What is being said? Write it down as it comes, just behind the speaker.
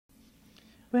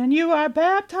When you are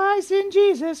baptized in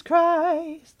Jesus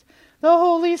Christ, the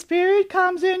Holy Spirit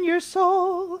comes in your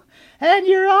soul, and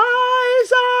your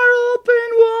eyes are open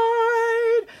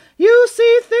wide. You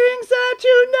see things that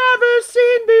you've never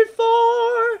seen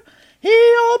before.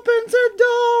 He opens a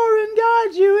door and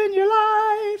guides you in your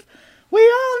life. We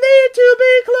all need to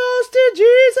be close to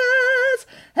Jesus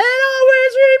and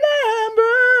always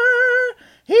remember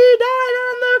He died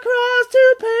on the cross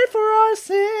to pay for our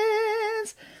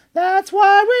sins. That's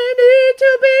why we need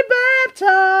to be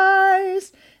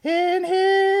baptized in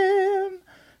Him,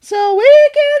 so we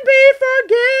can be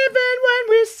forgiven